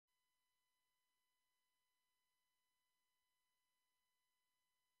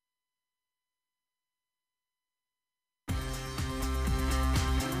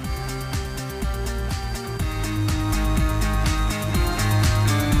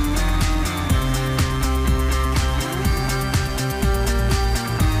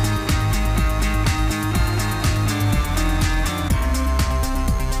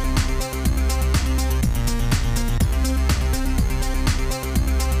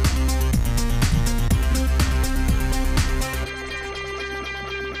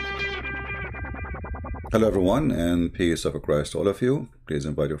Hello everyone, and peace of Christ to all of you. Please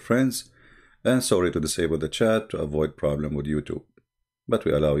invite your friends, and sorry to disable the chat to avoid problem with YouTube, but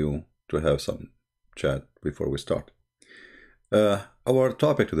we allow you to have some chat before we start. Our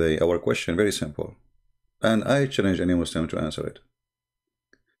topic today, our question, very simple, and I challenge any Muslim to answer it.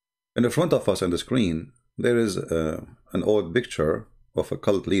 In the front of us on the screen, there is an old picture of a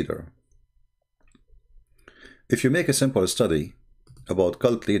cult leader. If you make a simple study about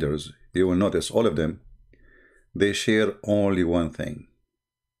cult leaders, you will notice all of them, they share only one thing,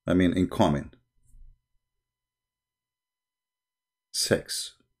 in common: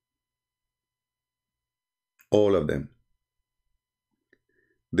 sex. All of them.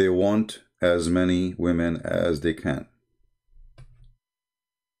 They want as many women as they can.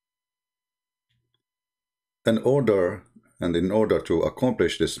 In order to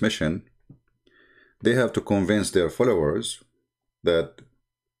accomplish this mission, they have to convince their followers that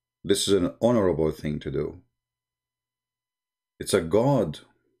this is an honorable thing to do. It's a God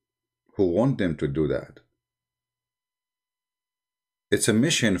who wants them to do that. It's a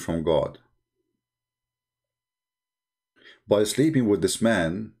mission from God. By sleeping with this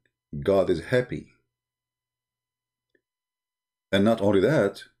man, God is happy. And not only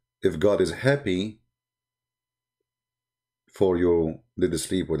that, if God is happy for you did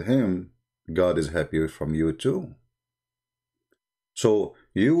sleep with him, God is happy from you too. So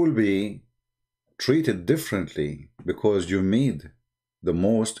you will be treated differently because you made the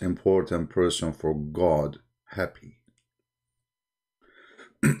most important person for God happy.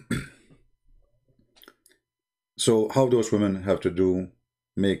 So how those women have to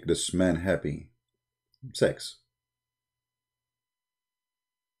make this man happy? Sex.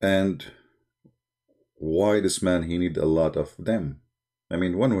 And why this man, he need a lot of them?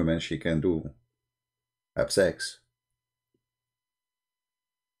 One woman, she can have sex.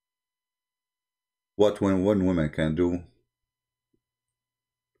 What when one woman can do,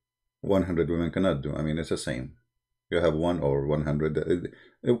 100 women cannot do. It's the same. You have 1 or 100.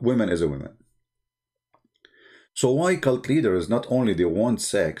 Women is a woman. So why cult leaders, not only they want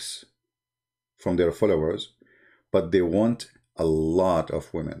sex from their followers, but they want a lot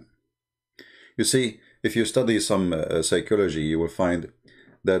of women. You see, if you study some psychology, you will find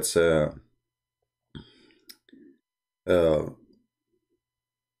that's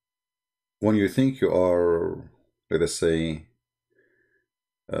when you think you are, let us say,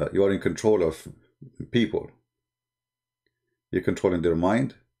 you are in control of people. You're controlling their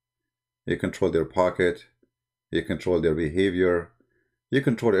mind, you control their pocket, you control their behavior, you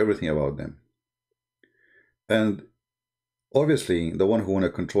control everything about them. And obviously, the one who want to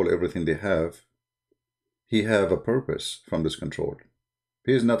control everything they have, he have a purpose from this control.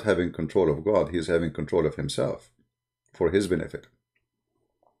 He is not having control of God, he is having control of himself for his benefit.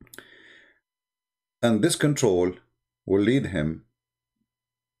 And this control will lead him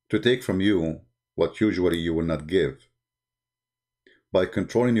to take from you what usually you will not give, by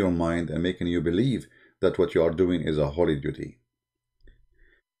controlling your mind and making you believe that what you are doing is a holy duty.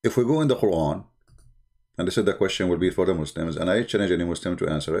 If we go in the Quran, and this is the question will be for the Muslims, and I challenge any Muslim to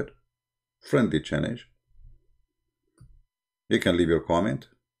answer it, friendly challenge. You can leave your comment,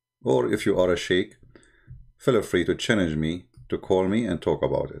 or if you are a sheikh, feel free to challenge me, to call me and talk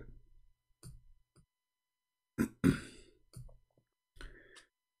about it.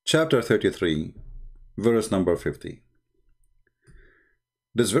 Chapter 33, verse number 50.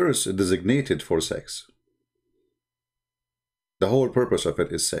 This verse is designated for sex. The whole purpose of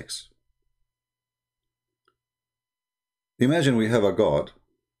it is sex. Imagine we have a God,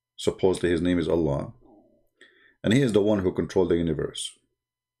 supposedly his name is Allah, and he is the one who controls the universe.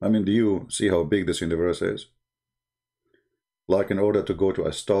 Do you see how big this universe is? Like, in order to go to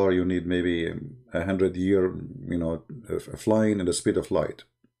a star, you need maybe 100 years, flying in the speed of light.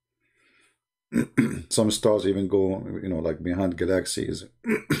 Some stars even go, like behind galaxies.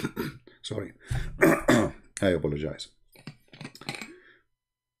 Sorry. I apologize.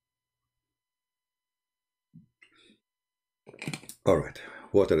 All right.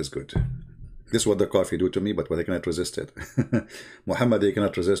 Water is good. This is what the coffee do to me, but I cannot resist it. Mohammed, you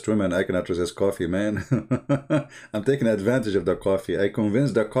cannot resist women. I cannot resist coffee, man. I'm taking advantage of the coffee. I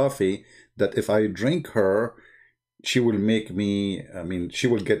convinced the coffee that if I drink her, she will make me, she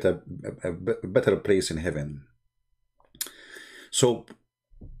will get a better place in heaven. So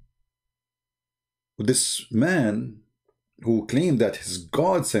this man who claimed that his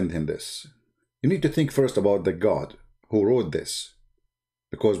God sent him this, you need to think first about the God who wrote this.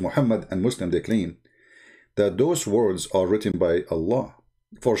 Because Muhammad and Muslim, they claim that those words are written by Allah.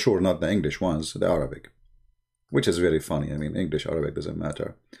 For sure, not the English ones, the Arabic. Which is very funny. English, Arabic doesn't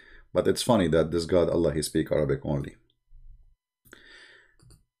matter. But it's funny that this God, Allah, he speak Arabic only.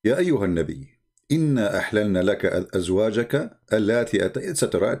 يا أيها النبي إنا أحللنا لك أزواجك اللاتي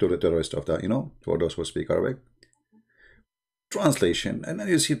etc. to the rest of that, you know, for those who speak Arabic. Translation, and then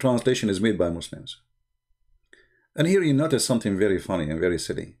you see translation is made by Muslims. And here you notice something very funny and very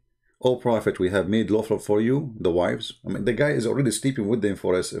silly. O Prophet, we have made lawful for you the wives. I mean, the guy is already sleeping with them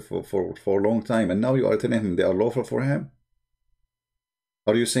for a long time, and now you are telling him they are lawful for him?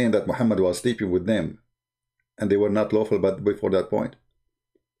 Are you saying that Muhammad was sleeping with them and they were not lawful but before that point?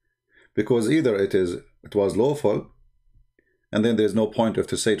 Because either it was lawful, and then there's no point of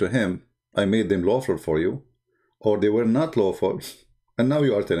to say to him, I made them lawful for you, or they were not lawful, and now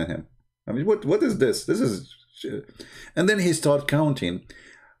you are telling him. I mean, what is this? This is... And then he starts counting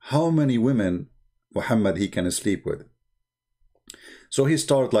how many women Muhammad he can sleep with. So he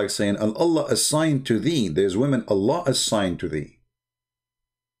starts like saying, Allah assigned to thee. There's women Allah assigned to thee.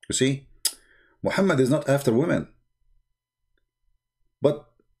 You see, Muhammad is not after women. But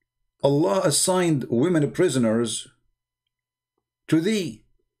Allah assigned women prisoners to thee.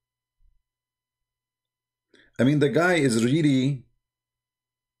 I mean, the guy is really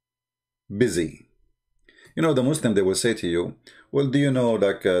busy. You know, the Muslim, they will say to you, well, do you know,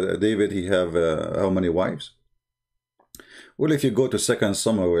 like David, he have how many wives? Well, if you go to 2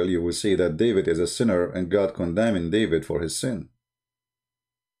 Samuel, you will see that David is a sinner and God condemning David for his sin.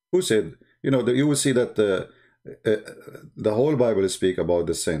 Who said, you know, you will see that the whole Bible speak about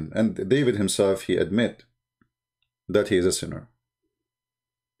the sin. And David himself, he admit that he is a sinner.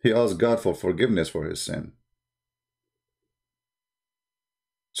 He asked God for forgiveness for his sin.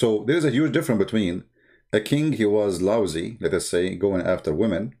 So there is a huge difference between a king, he was lousy, let us say, going after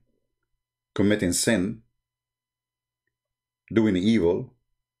women, committing sin, doing evil,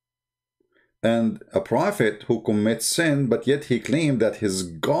 and a prophet who commits sin, but yet he claimed that his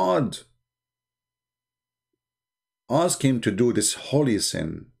God asked him to do this holy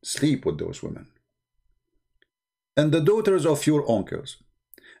sin, sleep with those women. And the daughters of your uncles,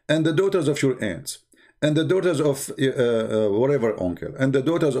 and the daughters of your aunts, and the daughters of whatever uncle, and the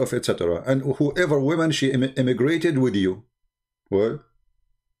daughters of etc. And whoever women she immigrated with you. Well,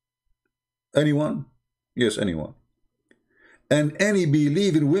 anyone? Yes, anyone. And any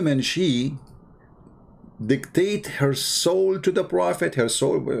believing women, she dictate her soul to the prophet. Her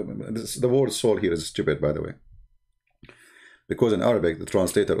soul, the word soul here is stupid, by the way. Because in Arabic, the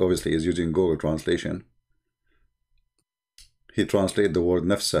translator obviously is using Google translation. He translated the word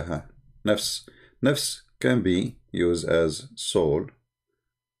nafsaha. Nafs. Nafs can be used as soul,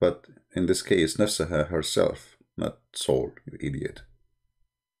 but in this case, nafsaha, herself, not soul, you idiot.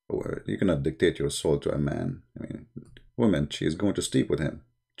 You cannot dictate your soul to a man. I mean, woman, she is going to sleep with him.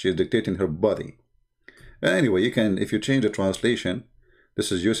 She is dictating her body. And anyway, you can, if you change the translation,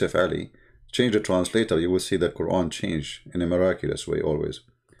 this is Yusuf Ali, change the translator, you will see the Quran change in a miraculous way always.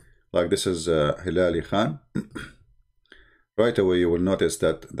 Like this is Hilali Khan. Right away you will notice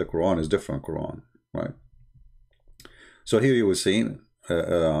that the Quran is different Quran, right? So here you will see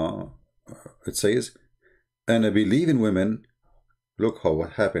it says, and a believing women, look how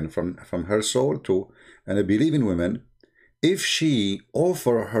what happened from her soul to, and a believing woman, if she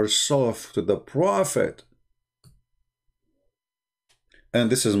offer herself to the prophet. And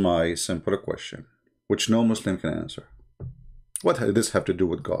this is my simple question, which no Muslim can answer. What does this have to do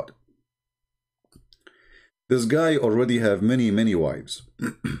with God? This guy already have many wives.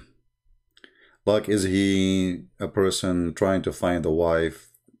 Like, is he a person trying to find a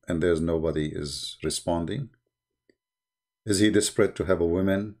wife and there's nobody is responding? Is he desperate to have a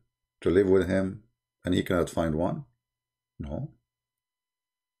woman to live with him and he cannot find one? No.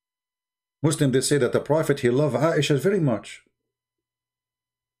 Muslim, they say that the Prophet, he loved Aisha very much.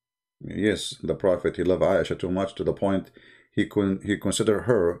 Yes, the Prophet, he loved Aisha too much to the point he considered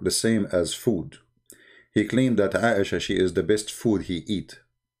her the same as food. He claimed that Aisha, she is the best food he eat.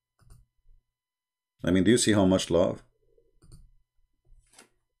 I mean, do you see how much love?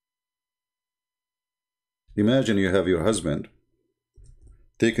 Imagine you have your husband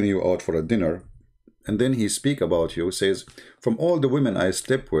taking you out for a dinner, and then he speak about you, says, from all the women I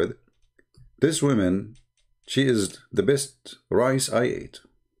slept with, this woman, she is the best rice I ate.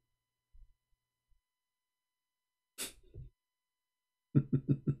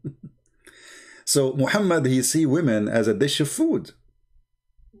 So Muhammad, he see women as a dish of food.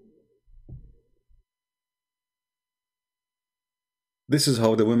 This is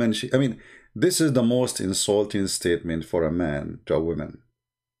how the women, I mean, this is the most insulting statement for a man to a woman.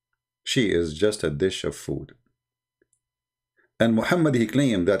 She is just a dish of food. And Muhammad, he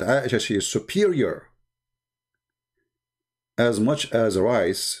claimed that Aisha, she is superior as much as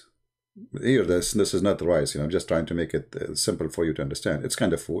rice Here, this is not rice. I'm just trying to make it simple for you to understand. It's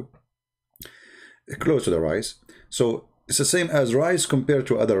kind of food, close to the rice. So it's the same as rice compared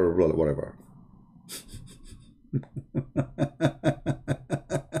to other whatever.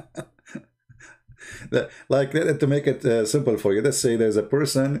 Like, to make it simple for you, let's say there's a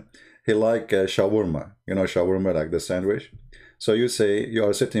person, he like shawarma, shawarma, like the sandwich. So you say you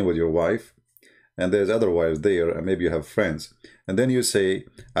are sitting with your wife, and there's other wives there, and maybe you have friends, and then you say,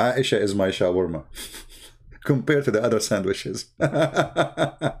 Aisha is my shawarma, compared to the other sandwiches.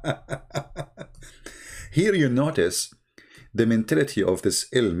 Here you notice the mentality of this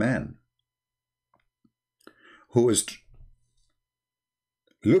ill man, who is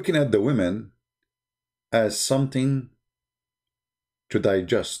looking at the women as something to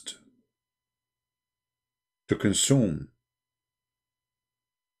digest, to consume,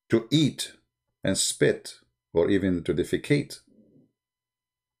 to eat and spit, or even to defecate.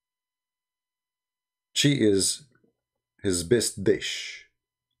 She is his best dish.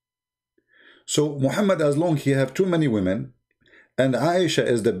 So Muhammad, as long as he have too many women, and Aisha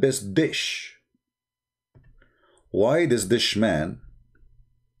is the best dish, why does this man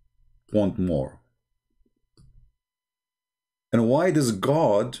want more? And why does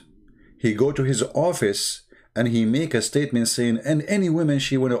God, he go to his office and he make a statement saying, and any woman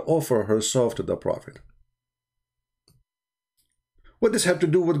she want to offer herself to the Prophet? What does have to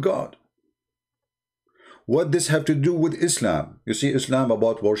do with God? What does have to do with Islam? You see, Islam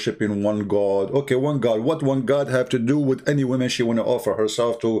about worshipping one God. Okay, one God. What one God have to do with any woman she want to offer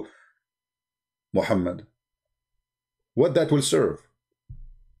herself to Muhammad? What that will serve?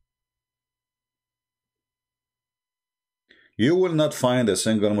 You will not find a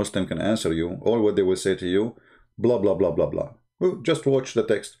single Muslim can answer you. All what they will say to you, blah, blah, blah, blah, blah. Well, just watch the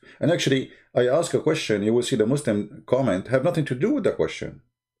text. And actually, I ask a question, you will see the Muslim comment have nothing to do with the question.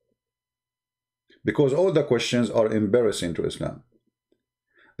 Because all the questions are embarrassing to Islam.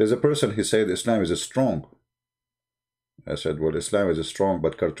 There's a person, he said, Islam is strong. I said, well, Islam is strong,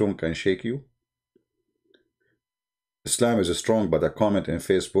 but cartoon can shake you. Islam is strong, but a comment in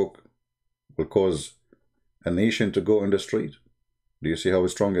Facebook will cause a nation to go in the street. Do you see how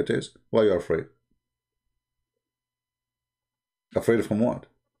strong it is? Why are you afraid? Afraid from what?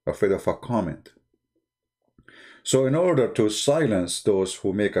 Afraid of a comment. So in order to silence those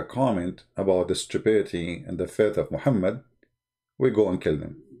who make a comment about the stupidity and the faith of Muhammad, we go and kill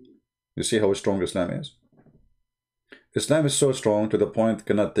them. You see how strong Islam is? Islam is so strong to the point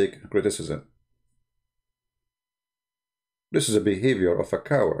cannot take criticism. This is a behavior of a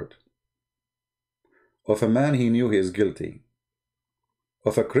coward, of a man he knew he is guilty,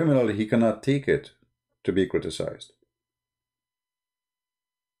 of a criminal he cannot take it to be criticized.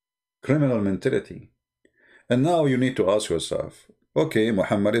 Criminal mentality. And now you need to ask yourself, okay,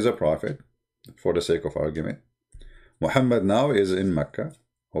 Muhammad is a prophet, for the sake of argument. Muhammad now is in Mecca.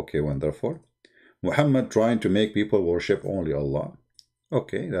 Okay, wonderful. Muhammad trying to make people worship only Allah.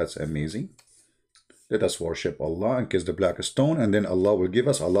 Okay, that's amazing. Let us worship Allah and kiss the black stone, and then Allah will give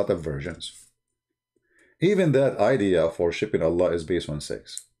us a lot of virgins. Even that idea of worshiping Allah is based on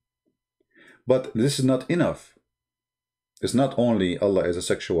sex. But this is not enough. It's not only Allah is a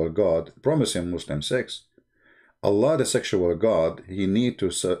sexual God, promising Muslim sex. Allah, the sexual God, he need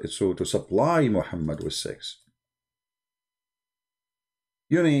to supply Muhammad with sex.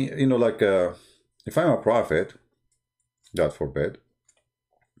 You know, like, if I'm a prophet, God forbid,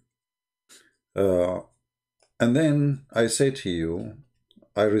 and then I say to you,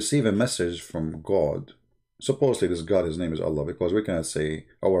 I receive a message from God. Supposedly this God, his name is Allah, because we cannot say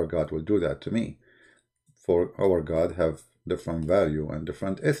our God will do that to me. For our God have different value and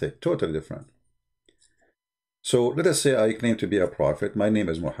different ethic, totally different. So let us say I claim to be a prophet, my name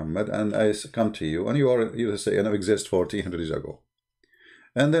is Muhammad, and I come to you, and you say, and I exist 1400 years ago.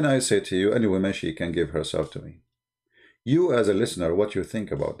 And then I say to you, any woman, she can give herself to me. You as a listener, what you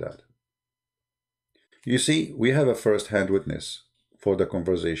think about that? You see, we have a first-hand witness for the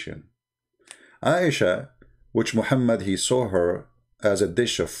conversation. Aisha, which Muhammad, he saw her as a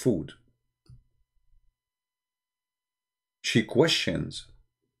dish of food. She questions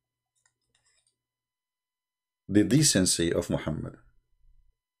the decency of Muhammad.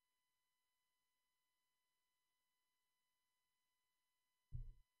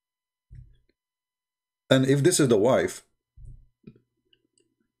 And if this is the wife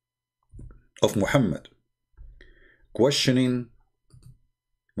of Muhammad, questioning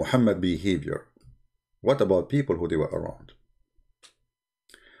Muhammad's behavior, what about people who they were around?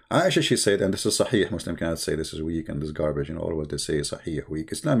 Aisha, she said, and this is Sahih, Muslim cannot say this is weak and this garbage, and all what they say is Sahih,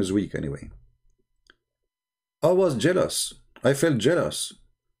 weak. Islam is weak anyway. I was jealous. I felt jealous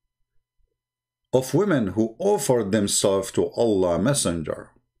of women who offered themselves to Allah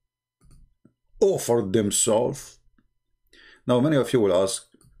Messenger. Offered themselves. Now many of you will ask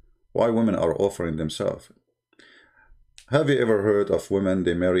why women are offering themselves. Have you ever heard of women,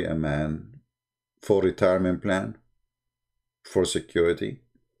 they marry a man for retirement plan, for security,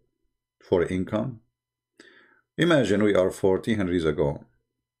 for income? Imagine we are 1400 years ago,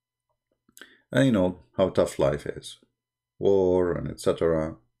 and you know how tough life is, war and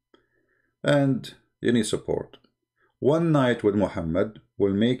etc. And you need support. One night with Muhammad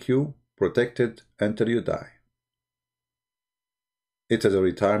will make you protected until you die. It is a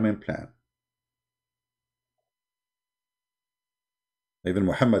retirement plan. Even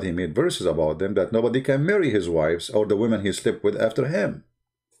Muhammad, he made verses about them that nobody can marry his wives or the women he slept with after him.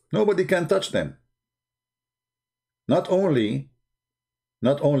 Nobody can touch them. Not only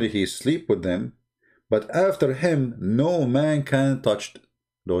he sleep with them, but after him, no man can touch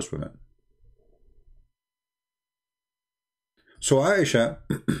those women. So Aisha,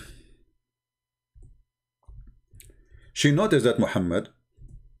 she noticed that Muhammad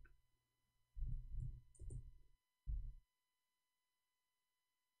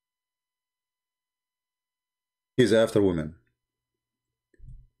is after women.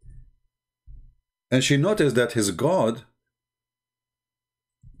 And she noticed that his God,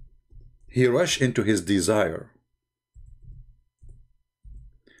 he rushed into his desire.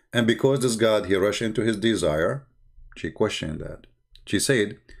 And because this God, he rushed into his desire, she questioned that. She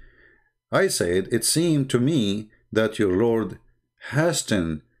said, I said, it seemed to me that your Lord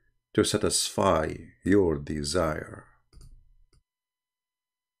hastened to satisfy your desire.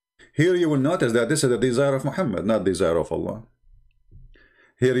 Here you will notice that this is the desire of Muhammad, not the desire of Allah.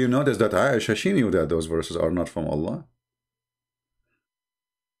 Here you notice that Aisha, she knew that those verses are not from Allah.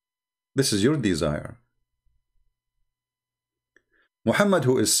 This is your desire. Muhammad,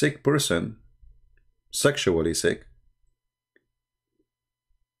 who is sick person, sexually sick,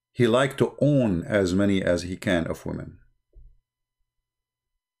 he liked to own as many as he can of women.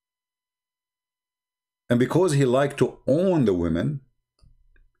 And because he liked to own the women,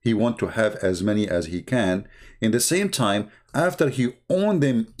 he wants to have as many as he can. In the same time, after he owned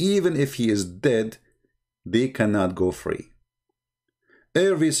them, even if he is dead, they cannot go free.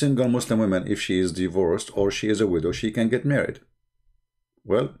 Every single Muslim woman, if she is divorced or she is a widow, she can get married.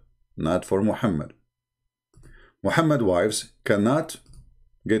 Well, not for Muhammad. Muhammad wives cannot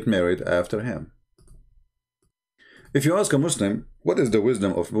get married after him. If you ask a Muslim, what is the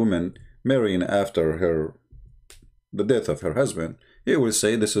wisdom of women marrying after the death of her husband, he will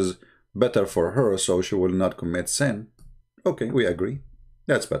say this is better for her so she will not commit sin. Okay, we agree.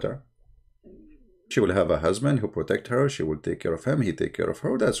 That's better. She will have a husband who protect her, she will take care of him, he take care of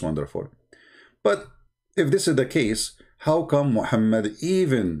her. That's wonderful. But if this is the case, how come Muhammad,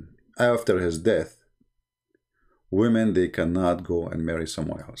 even after his death, women, they cannot go and marry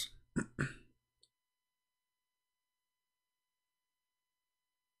someone else?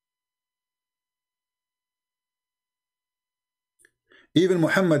 Even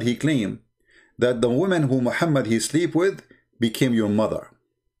Muhammad, he claimed that the woman who Muhammad he sleep with became your mother.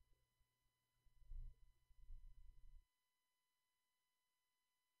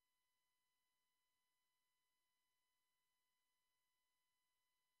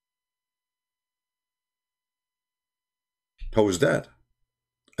 How is that?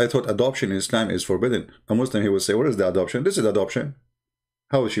 I thought adoption in Islam is forbidden. A Muslim, he would say, what is the adoption? This is adoption.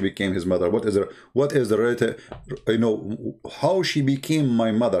 How she became his mother? What is the relative? You know, how she became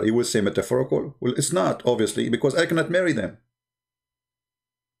my mother? He would say metaphorical. Well, it's not, obviously, because I cannot marry them.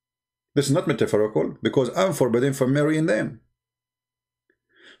 This is not metaphorical because I'm forbidden from marrying them.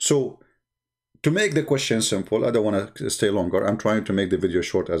 So, to make the question simple, I don't want to stay longer. I'm trying to make the video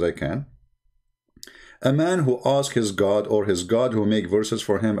short as I can. A man who asks his God or his God who make verses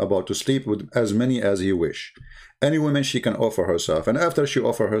for him about to sleep with as many as he wish. Any woman she can offer herself. And after she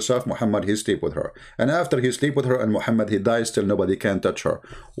offer herself, Muhammad he sleep with her. And after he sleep with her and Muhammad he dies, still nobody can touch her.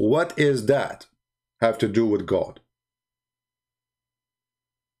 What is that have to do with God?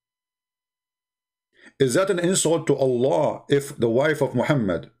 Is that an insult to Allah if the wife of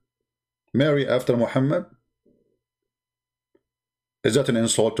Muhammad marry after Muhammad? Is that an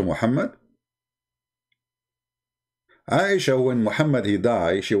insult to Muhammad? Aisha, when Muhammad he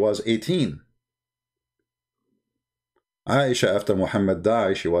died, she was 18. Aisha, after Muhammad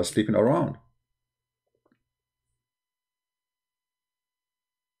died, she was sleeping around.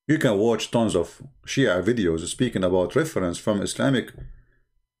 You can watch tons of Shia videos speaking about reference from Islamic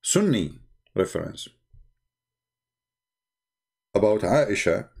Sunni reference about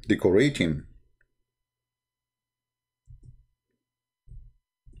Aisha decorating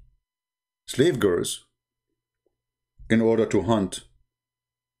slave girls in order to hunt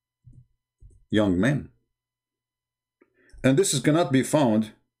young men. And this cannot be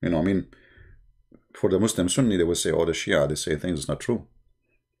found, I mean, for the Muslim Sunni, they will say, oh, the Shia, they say things that's not true.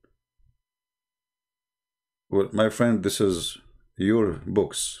 Well, my friend, this is your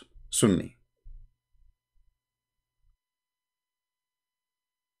books, Sunni.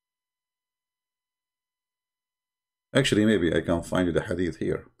 Actually, maybe I can find you the hadith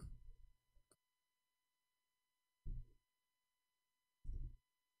here.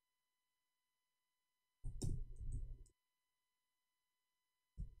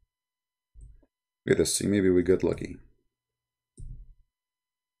 Let us see, maybe we get lucky.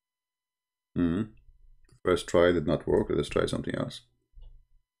 First try did not work. Let's try something else.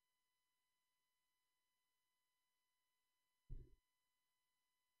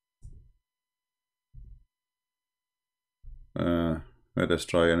 Let us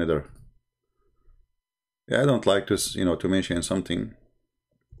try another. Yeah, I don't like to, to mention something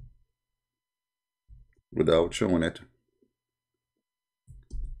without showing it.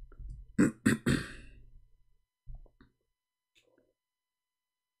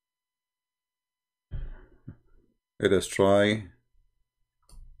 Let us try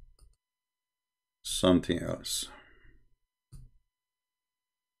something else.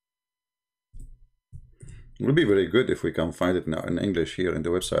 It would be very good if we can find it now in English here in the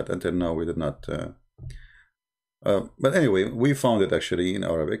website. Until now we did not. But anyway, we found it actually in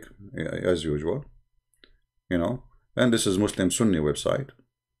Arabic, as usual. And this is Muslim Sunni website.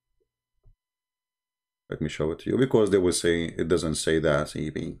 Let me show it to you, because they will say it doesn't say that,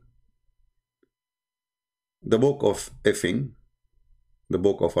 EB. The book of Effin, the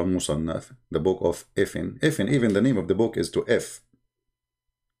book of Al-Musannaf, the book of Effin, even the name of the book is to F.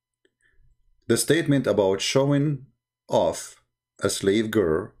 The statement about showing off a slave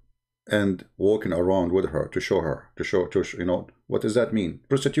girl and walking around with her to show her, what does that mean?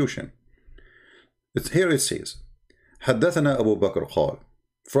 Prostitution. Here it says, حدثنا أبو بكر قال,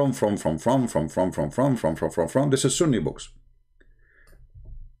 from, this is Sunni books.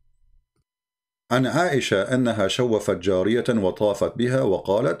 عن عائشة أنها شوفت جارية وطافت بها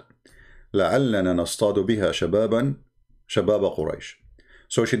وقالت لعلنا نصطاد بها شباب قريش.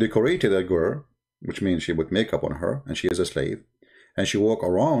 So she decorated a girl, which means she put makeup on her, and she is a slave, and she walked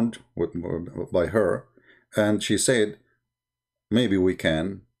around by her, and she said, maybe we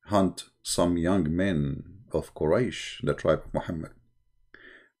can hunt some young men of Quraysh, the tribe of Muhammad.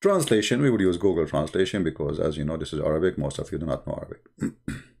 Translation, we would use Google translation, because as you know, this is Arabic. Most of you do not know Arabic.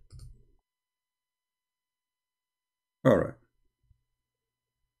 All right.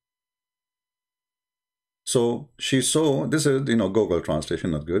 So she saw, this is, Google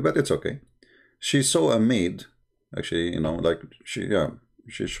translation, not good, but it's okay. She saw a maid, actually, like she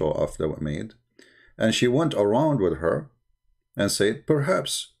showed off the maid, and she went around with her and said,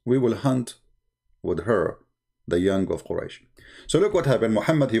 perhaps we will hunt with her the young of Quraysh. So look what happened.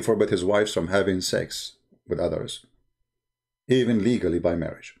 Muhammad, he forbade his wives from having sex with others, even legally by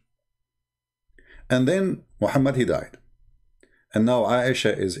marriage. And then Muhammad, he died. And now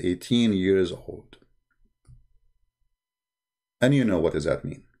Aisha is 18 years old. And you know what does that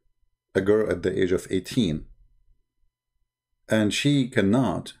mean? A girl at the age of 18. And she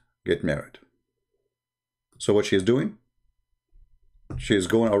cannot get married. So what she's doing? She is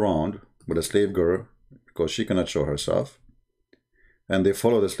going around with a slave girl because she cannot show herself. And they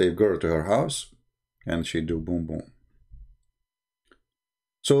follow the slave girl to her house. And she do boom, boom.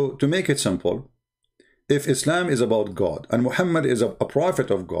 So to make it simple, if Islam is about God and Muhammad is a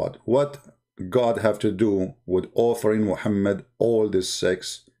prophet of God, what God have to do with offering Muhammad all this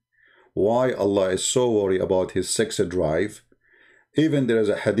sex? Why Allah is so worried about his sex drive? Even there is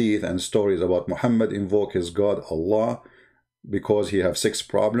a hadith and stories about Muhammad invoke his God Allah because he have sex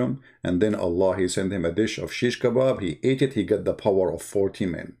problem, and then Allah, he sent him a dish of shish kebab, he ate it, he got the power of 40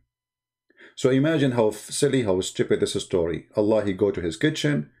 men. So imagine how silly, how stupid this story. Allah, he go to his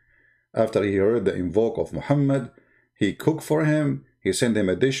kitchen. After he heard the invoke of Muhammad, he cooked for him. He sent him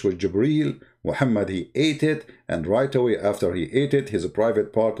a dish with Jibreel. Muhammad, he ate it. And right away after he ate it, his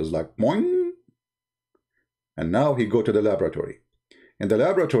private part is like, boing. And now he go to the laboratory. In the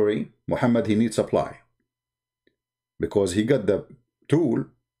laboratory, Muhammad, he needs supply. Because he got the tool.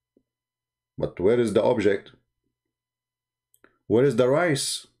 But where is the object? Where is the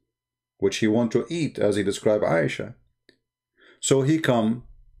rice? Which he want to eat, as he described Aisha. So he come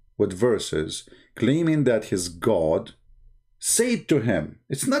with verses claiming that his God said to him,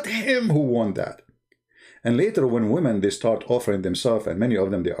 it's not him who won that. And later when women, they start offering themselves, and many of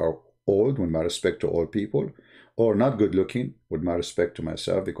them, they are old, with my respect to old people, or not good looking, with my respect to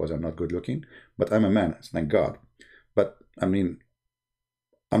myself because I'm not good looking, but I'm a man, thank God. But I mean,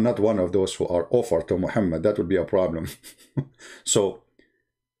 I'm not one of those who are offered to Muhammad. That would be a problem. So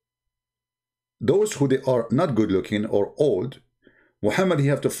those who they are not good looking or old, Muhammad, he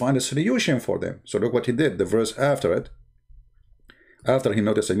have to find a solution for them. So look what he did, the verse after it. After he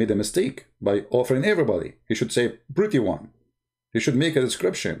noticed he made a mistake by offering everybody, he should say pretty one. He should make a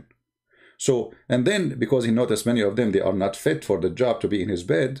description. So, and then because he noticed many of them, they are not fit for the job to be in his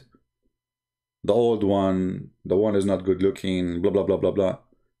bed. The old one, the one is not good looking, blah, blah, blah, blah, blah.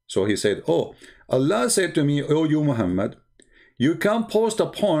 So he said, oh, Allah said to me, oh, you Muhammad, you can post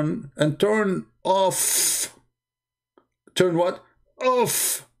upon and turn off. Turn what?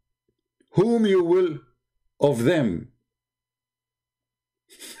 Off. Whom you will of them.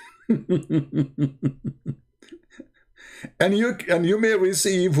 and you may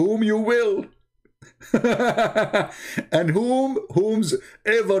receive whom you will. And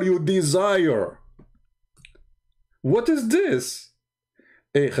whomsoever you desire. What is this?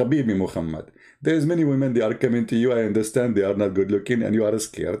 Hey, Habibi Muhammad, there's many women, they are coming to you. I understand they are not good looking and you are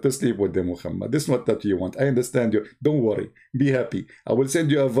scared to sleep with them, Muhammad. This is not what you want. I understand you. Don't worry. Be happy. I will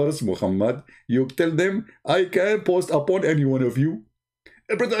send you a verse, Muhammad. You tell them, I can post upon any one of you.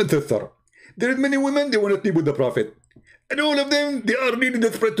 There are many women, they want to sleep with the Prophet. And all of them, they are really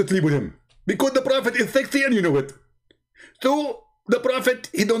desperate to sleep with him. Because the Prophet is sexy and you know it. So, the Prophet,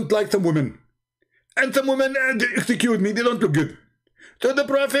 he don't like some women. And some women, excuse me, they don't look good. So the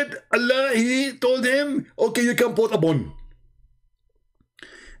Prophet, Allah, he told him, okay, you can post upon.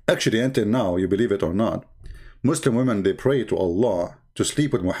 Actually, until now, you believe it or not, Muslim women, they pray to Allah to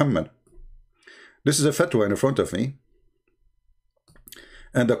sleep with Muhammad. This is a fatwa in front of me.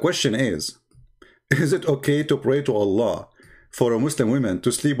 And the question is it okay to pray to Allah for a Muslim woman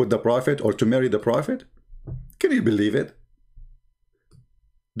to sleep with the Prophet or to marry the Prophet? Can you believe it?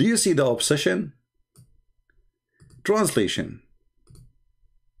 Do you see the obsession? Translation.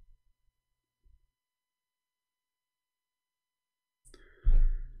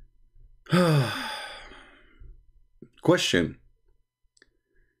 Question.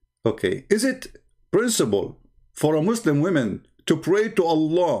 Okay, is it principle for a Muslim woman to pray to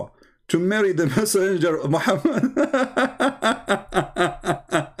Allah to marry the messenger of Muhammad?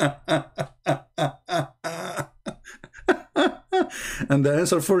 And the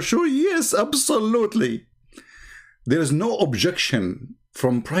answer for sure, yes, absolutely. There is no objection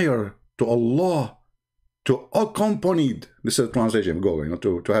from prayer to Allah to accompanied, this is a translation, going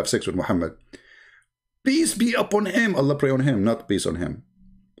to have sex with Muhammad. Peace be upon him, Allah pray on him, not peace on him.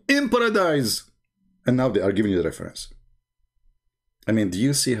 In paradise. And now they are giving you the reference. I mean, do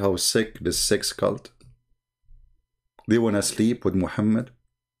you see how sick this sex cult? They want to sleep with Muhammad.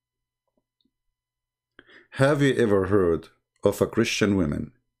 Have you ever heard of a Christian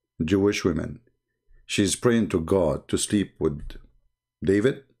woman, Jewish woman? She's praying to God to sleep with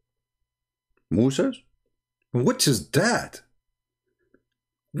David? Moses? What is that?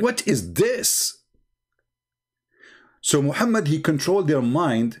 What is this? So Muhammad, he controlled their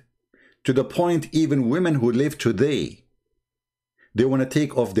mind to the point even women who live today, they want to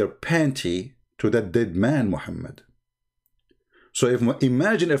take off their panty to that dead man, Muhammad. So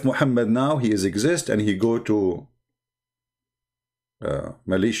imagine if Muhammad now, he exists and he go to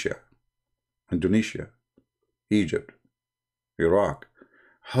Malaysia, Indonesia, Egypt, Iraq.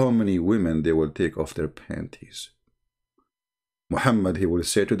 How many women they will take off their panties? Muhammad, he will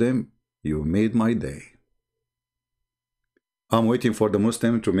say to them, you made my day. I'm waiting for the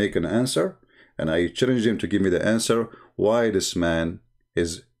Muslim to make an answer, and I challenge him to give me the answer why this man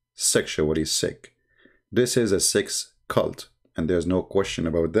is sexually sick. This is a sex cult, and there's no question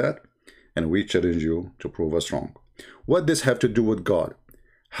about that, and we challenge you to prove us wrong. What does this have to do with God?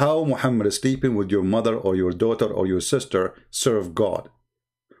 How Muhammad is sleeping with your mother or your daughter or your sister serve God?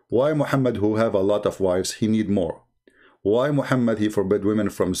 Why Muhammad, who have a lot of wives, he need more? Why Muhammad, he forbid women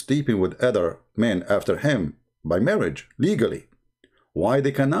from sleeping with other men after him by marriage, legally? Why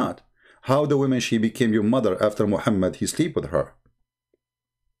they cannot? How the woman, she became your mother after Muhammad, he sleep with her?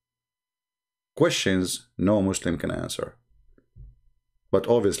 Questions no Muslim can answer. But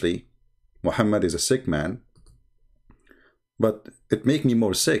obviously, Muhammad is a sick man. But it makes me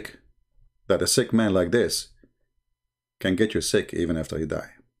more sick that a sick man like this can get you sick even after you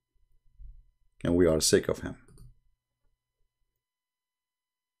die. And we are sick of him.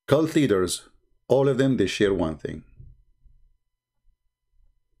 Cult leaders, all of them, they share one thing.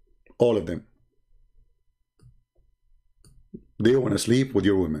 All of them. They want to sleep with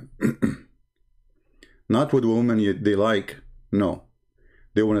your women. Not with women they like. No.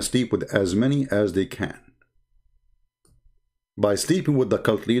 They want to sleep with as many as they can. By sleeping with the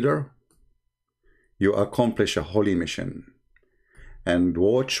cult leader, you accomplish a holy mission. And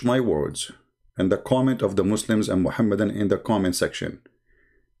watch my words and the comment of the Muslims and Muhammadan in the comment section.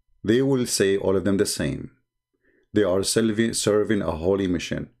 They will say, all of them, the same. They are serving a holy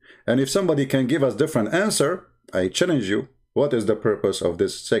mission. And if somebody can give us different answer, I challenge you, what is the purpose of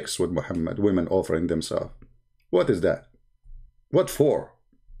this sex with Muhammad, women offering themselves? What is that? What for?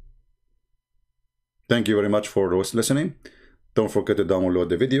 Thank you very much for listening. Don't forget to download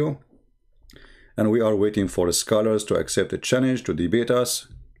the video. And we are waiting for scholars to accept the challenge to debate us,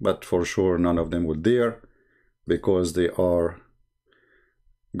 but for sure none of them will dare, because they are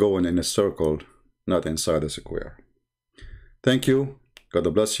going in a circle, not inside a square. Thank you.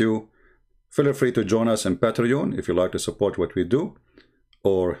 God bless you. Feel free to join us in Patreon if you like to support what we do,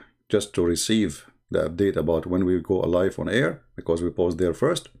 or just to receive the update about when we go live on air, because we post there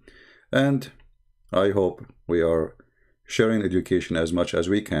first. And I hope we are sharing education as much as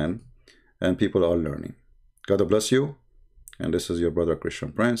we can, and people are learning. God bless you. And this is your brother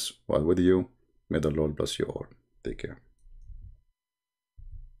Christian Prince. While with you, may the Lord bless you all. Take care.